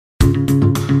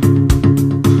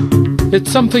It's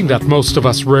something that most of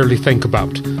us rarely think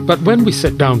about, but when we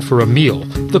sit down for a meal,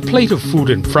 the plate of food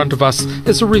in front of us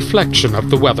is a reflection of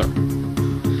the weather.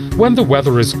 When the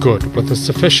weather is good with a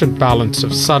sufficient balance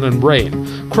of sun and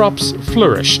rain, crops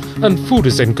flourish and food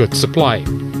is in good supply.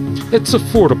 It's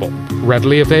affordable,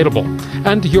 readily available,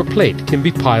 and your plate can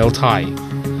be piled high.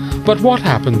 But what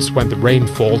happens when the rain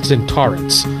falls in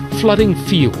torrents, flooding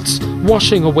fields,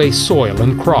 washing away soil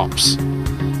and crops?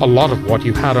 A lot of what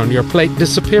you had on your plate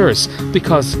disappears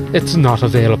because it's not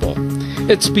available.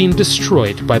 It's been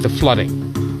destroyed by the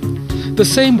flooding. The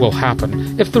same will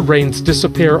happen if the rains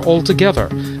disappear altogether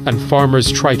and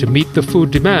farmers try to meet the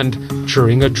food demand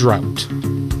during a drought.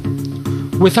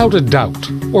 Without a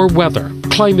doubt, our weather,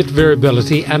 climate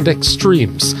variability and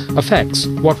extremes affects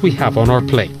what we have on our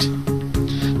plate.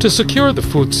 To secure the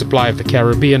food supply of the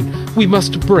Caribbean, we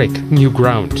must break new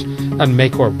ground and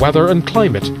make our weather and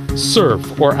climate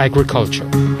serve our agriculture.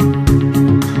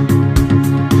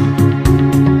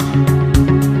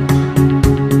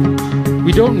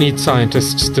 We don't need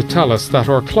scientists to tell us that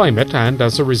our climate and,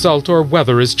 as a result, our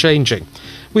weather is changing.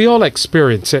 We all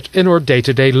experience it in our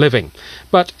day-to-day living,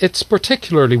 but it's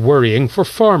particularly worrying for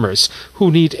farmers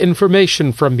who need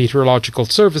information from meteorological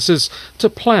services to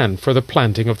plan for the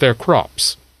planting of their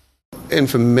crops.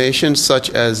 Information such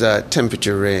as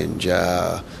temperature range,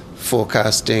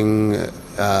 forecasting,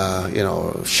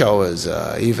 showers,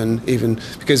 even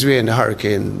because we're in the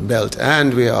hurricane belt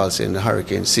and we're also in the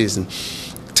hurricane season.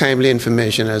 Timely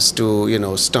information as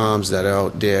to storms that are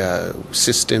out there,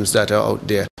 systems that are out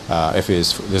there. If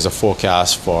there's a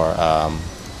forecast for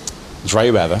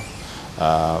dry weather,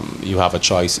 you have a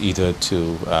choice either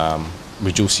to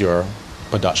reduce your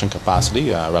production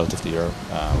capacity relative to your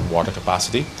water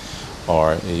capacity,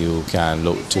 or you can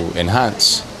look to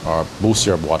enhance or boost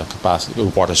your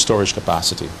water storage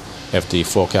capacity. If the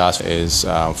forecast is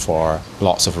for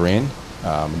lots of rain,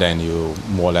 then you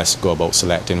more or less go about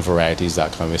selecting varieties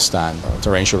that can withstand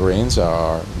torrential rains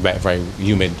or very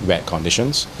humid, wet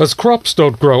conditions. As crops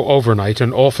don't grow overnight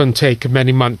and often take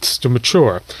many months to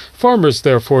mature, farmers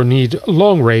therefore need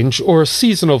long-range or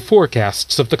seasonal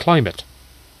forecasts of the climate.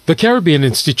 The Caribbean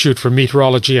Institute for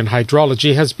Meteorology and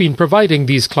Hydrology has been providing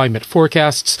these climate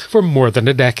forecasts for more than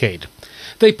a decade.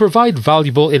 They provide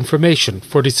valuable information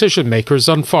for decision-makers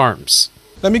on farms.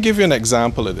 Let me give you an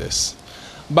example of this.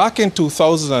 Back in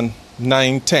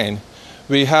 2009-10,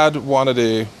 we had one of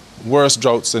the worst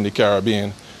droughts in the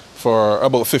Caribbean for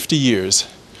about 50 years.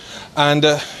 And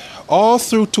all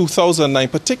through 2009,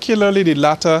 particularly the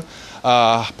latter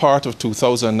part of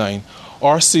 2009,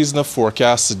 our seasonal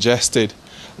forecast suggested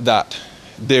that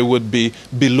there would be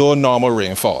below normal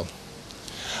rainfall.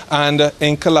 And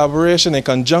in collaboration, in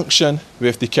conjunction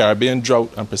with the Caribbean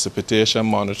Drought and Precipitation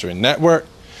Monitoring Network,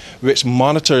 which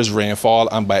monitors rainfall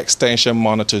and by extension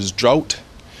monitors drought,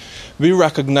 we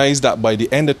recognized that by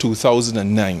the end of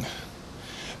 2009,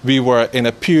 we were in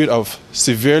a period of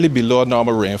severely below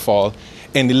normal rainfall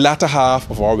in the latter half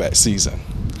of our wet season.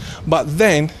 But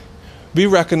then, we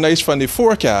recognized from the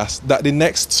forecast that the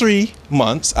next 3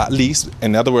 months, at least,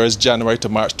 in other words, January to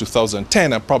March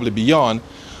 2010 and probably beyond,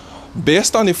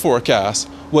 based on the forecast,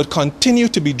 would continue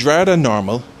to be drier than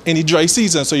normal in the dry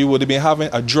season. So you would have been having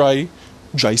a dry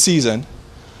season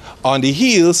on the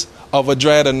heels of a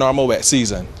drier than normal wet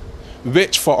season,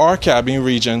 which for our Caribbean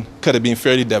region could have been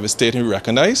fairly devastating, we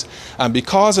recognize. And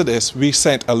because of this, we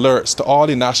sent alerts to all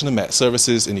the national Met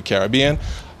services in the Caribbean,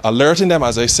 alerting them,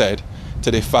 as I said, to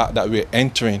the fact that we're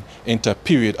entering into a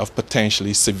period of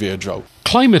potentially severe drought.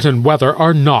 Climate and weather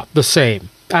are not the same,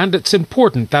 and it's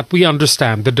important that we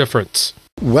understand the difference.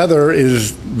 Weather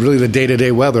is really the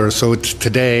day-to-day weather, so it's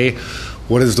today.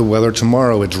 What is the weather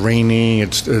tomorrow? It's rainy,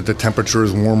 the temperature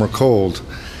is warm or cold.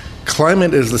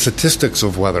 Climate is the statistics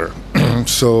of weather.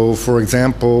 So, for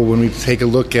example, when we take a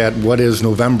look at what is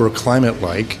November climate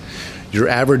like, you're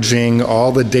averaging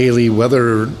all the daily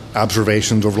weather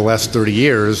observations over the last 30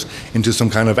 years into some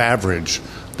kind of average.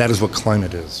 That is what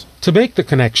climate is. To make the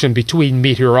connection between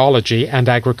meteorology and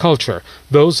agriculture,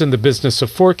 those in the business of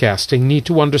forecasting need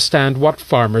to understand what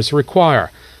farmers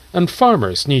require, and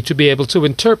farmers need to be able to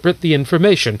interpret the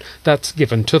information that's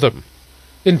given to them.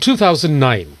 In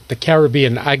 2009, the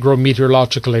Caribbean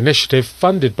Agro-meteorological Initiative,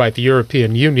 funded by the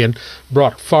European Union,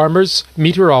 brought farmers,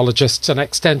 meteorologists and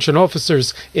extension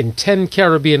officers in 10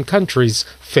 Caribbean countries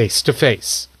face to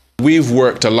face. We've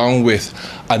worked along with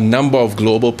a number of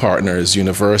global partners,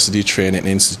 university training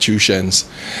institutions,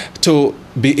 to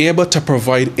be able to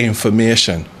provide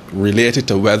information related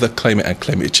to weather, climate and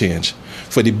climate change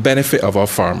for the benefit of our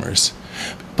farmers.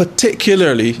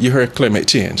 Particularly, you heard climate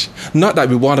change. Not that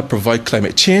we want to provide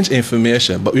climate change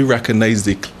information, but we recognize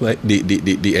the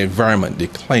environment, the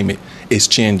climate is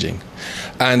changing.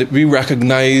 And we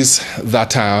recognize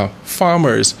that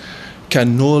farmers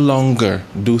can no longer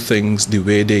do things the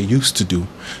way they used to do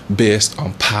based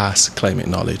on past climate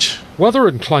knowledge. Weather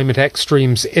and climate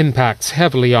extremes impacts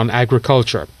heavily on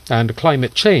agriculture, and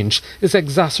climate change is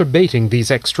exacerbating these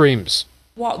extremes.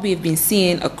 What we've been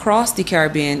seeing across the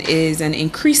Caribbean is an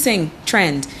increasing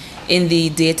trend in the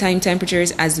daytime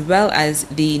temperatures as well as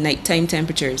the nighttime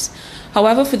temperatures.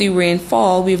 However, for the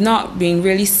rainfall, we've not been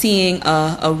really seeing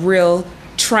a real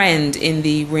trend in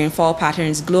the rainfall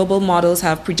patterns. Global models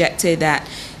have projected that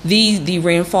the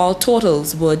rainfall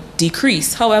totals would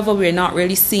decrease. However, we're not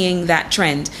really seeing that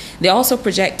trend. They also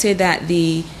projected that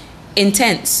the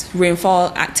intense rainfall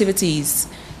activities,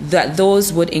 that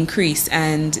those would increase,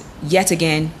 and yet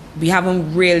again we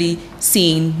haven't really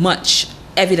seen much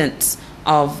evidence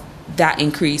of that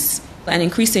increase. An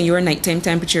increase in your nighttime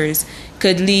temperatures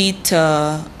could lead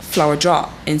to flower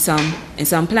drop in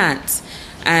some plants,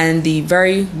 and the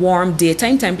very warm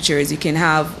daytime temperatures, you can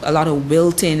have a lot of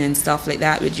wilting and stuff like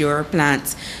that with your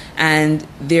plants, and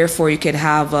therefore you could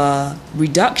have a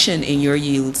reduction in your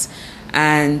yields.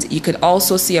 And you could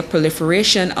also see a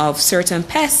proliferation of certain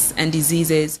pests and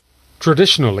diseases.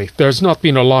 Traditionally, there's not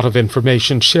been a lot of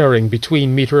information sharing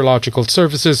between meteorological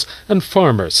services and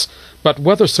farmers, but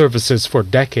weather services for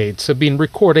decades have been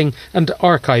recording and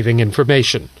archiving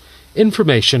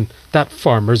information that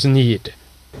farmers need.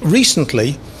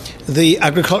 Recently, the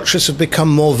agriculturists have become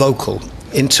more vocal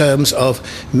in terms of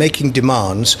making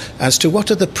demands as to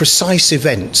what are the precise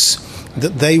events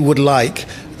that they would like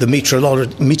the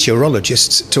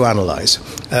meteorologists to analyse.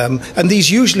 And these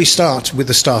usually start with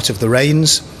the start of the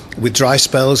rains, with dry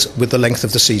spells, with the length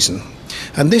of the season.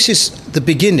 And this is the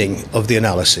beginning of the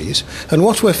analyses. And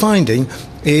what we're finding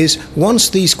is once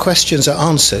these questions are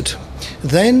answered,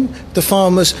 then the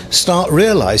farmers start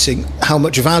realising how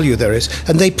much value there is,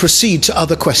 and they proceed to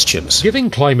other questions. Giving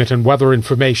climate and weather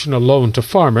information alone to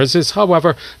farmers is,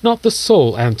 however, not the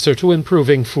sole answer to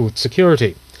improving food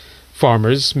security.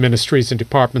 Farmers, ministries and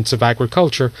departments of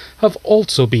agriculture have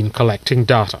also been collecting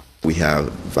data. We have a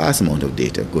vast amount of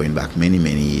data going back many,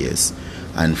 many years,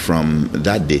 and from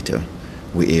that data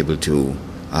we're able to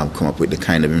come up with the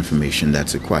kind of information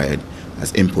that's required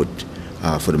as input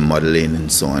for the modeling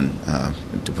and so on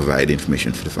to provide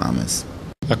information for the farmers.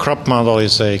 A crop model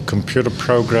is a computer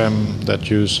program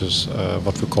that uses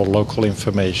what we call local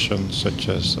information, such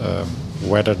as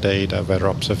weather data, weather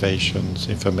observations,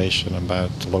 information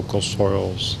about local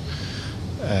soils,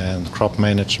 and crop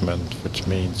management, which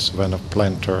means when a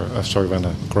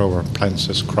grower plants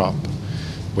his crop,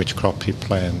 which crop he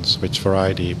plants, which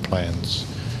variety he plants,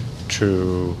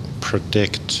 to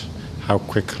predict how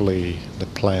quickly the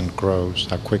plant grows,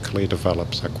 how quickly it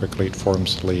develops, how quickly it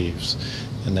forms leaves,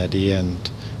 and at the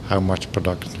end, how much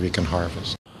production we can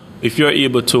harvest. If you're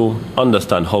able to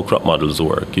understand how crop models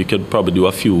work, you could probably do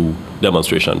a few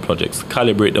demonstration projects,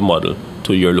 calibrate the model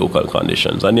to your local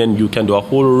conditions, and then you can do a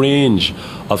whole range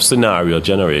of scenario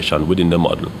generation within the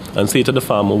model and say to the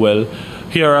farmer, well,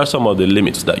 here are some of the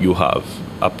limits that you have.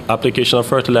 Application of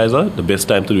fertilizer, the best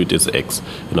time to do it is X.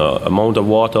 Amount of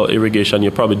water, irrigation, you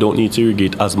probably don't need to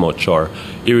irrigate as much or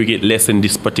irrigate less in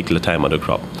this particular time of the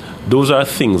crop. Those are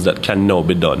things that can now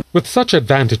be done. With such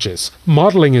advantages,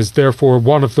 modelling is therefore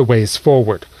one of the ways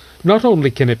forward. Not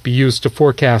only can it be used to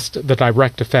forecast the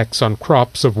direct effects on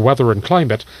crops of weather and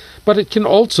climate, but it can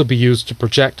also be used to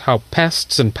project how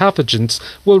pests and pathogens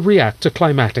will react to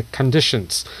climatic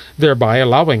conditions, thereby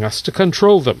allowing us to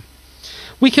control them.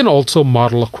 We can also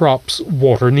model a crop's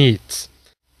water needs.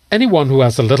 Anyone who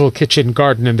has a little kitchen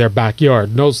garden in their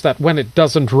backyard knows that when it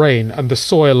doesn't rain and the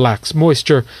soil lacks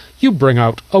moisture, you bring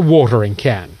out a watering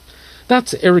can.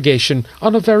 That's irrigation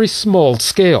on a very small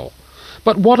scale.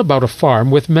 But what about a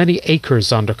farm with many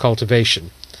acres under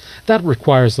cultivation? That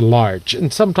requires large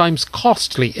and sometimes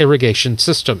costly irrigation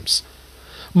systems.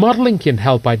 Modelling can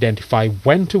help identify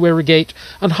when to irrigate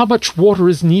and how much water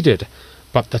is needed.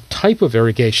 But the type of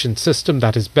irrigation system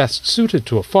that is best suited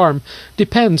to a farm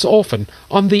depends often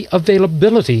on the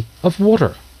availability of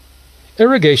water.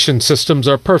 Irrigation systems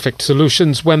are perfect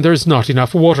solutions when there's not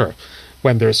enough water.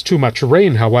 When there's too much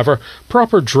rain, however,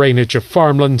 proper drainage of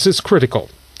farmlands is critical.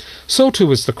 So too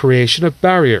is the creation of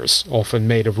barriers, often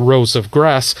made of rows of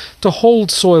grass, to hold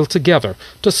soil together,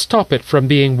 to stop it from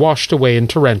being washed away in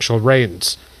torrential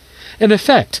rains. In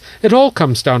effect, it all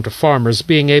comes down to farmers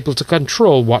being able to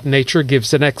control what nature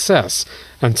gives in excess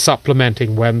and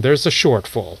supplementing when there's a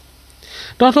shortfall.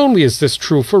 Not only is this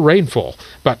true for rainfall,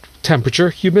 but temperature,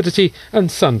 humidity,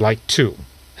 and sunlight too.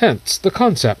 hence the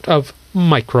concept of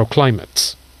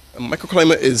microclimates. A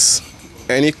microclimate is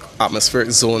any atmospheric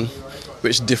zone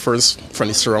which differs from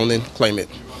the surrounding climate.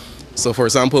 So for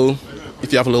example,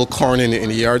 if you have a little corner in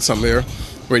the yard somewhere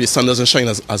where the sun doesn't shine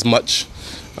as much,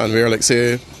 and where, like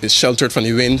say, it's sheltered from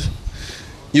the wind,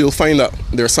 you'll find that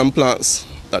there are some plants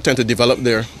that tend to develop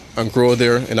there and grow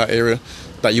there in that area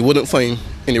that you wouldn't find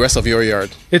in the rest of your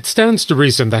yard. It stands to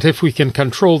reason that if we can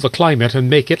control the climate and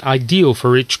make it ideal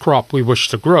for each crop we wish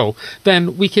to grow,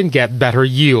 then we can get better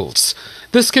yields.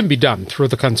 This can be done through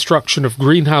the construction of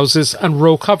greenhouses and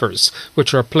row covers,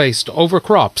 which are placed over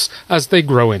crops as they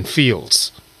grow in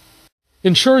fields.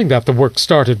 Ensuring that the work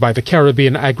started by the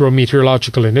Caribbean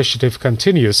Agro-meteorological Initiative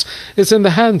continues is in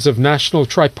the hands of national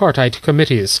tripartite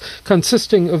committees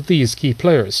consisting of these key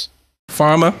players: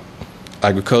 Farmer,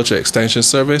 Agriculture Extension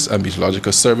Service, and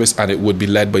Meteorological Service, and it would be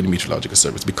led by the Meteorological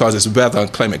Service because it's weather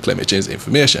and climate change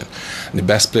information. And the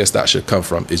best place that should come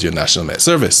from is your National Met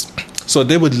Service. So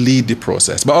they would lead the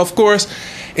process. But of course,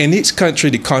 in each country,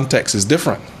 the context is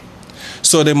different.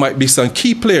 So there might be some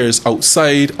key players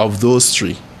outside of those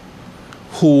three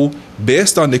who,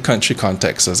 based on the country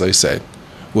context, as I said,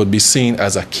 would be seen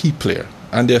as a key player.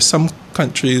 And there are some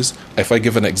countries, if I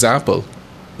give an example,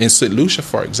 in St. Lucia,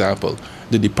 for example,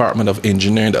 the Department of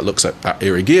Engineering that looks at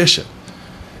irrigation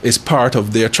is part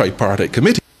of their tripartite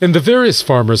committee. In the various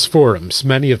farmers' forums,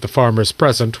 many of the farmers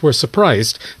present were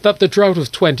surprised that the drought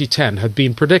of 2010 had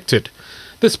been predicted.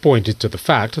 This pointed to the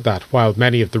fact that while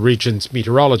many of the region's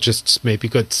meteorologists may be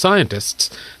good scientists,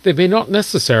 they may not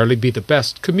necessarily be the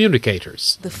best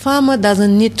communicators. The farmer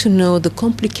doesn't need to know the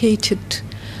complicated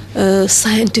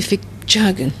scientific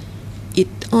jargon. It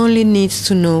only needs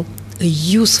to know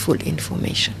useful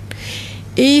information.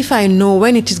 If I know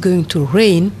when it is going to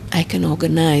rain, I can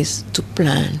organize to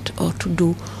plant or to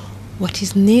do what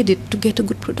is needed to get a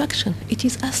good production. It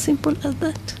is as simple as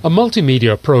that. A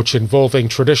multimedia approach involving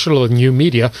traditional and new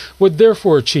media would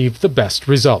therefore achieve the best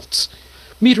results.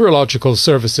 Meteorological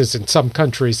services in some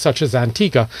countries, such as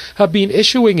Antigua, have been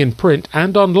issuing in print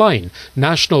and online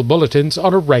national bulletins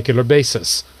on a regular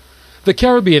basis. The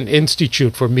Caribbean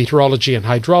Institute for Meteorology and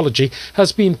Hydrology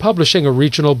has been publishing a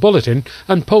regional bulletin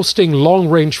and posting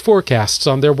long-range forecasts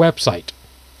on their website.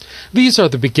 These are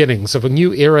the beginnings of a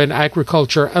new era in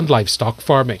agriculture and livestock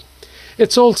farming.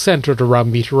 It's all centred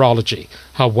around meteorology,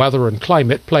 how weather and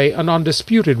climate play an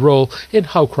undisputed role in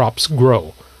how crops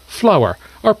grow, flower,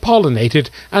 are pollinated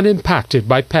and impacted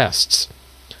by pests,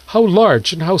 how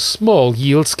large and how small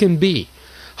yields can be,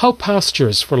 how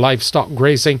pastures for livestock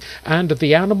grazing and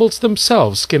the animals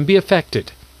themselves can be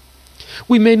affected.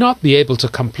 We may not be able to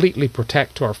completely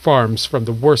protect our farms from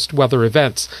the worst weather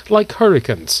events like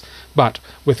hurricanes, but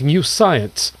with new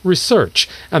science, research,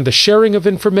 and the sharing of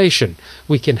information,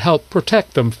 we can help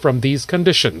protect them from these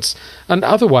conditions, and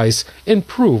otherwise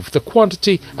improve the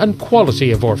quantity and quality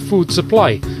of our food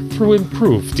supply through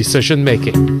improved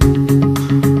decision-making.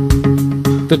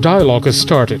 The dialogue has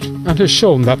started and has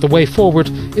shown that the way forward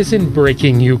is in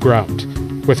breaking new ground,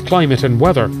 with climate and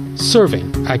weather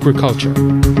serving agriculture.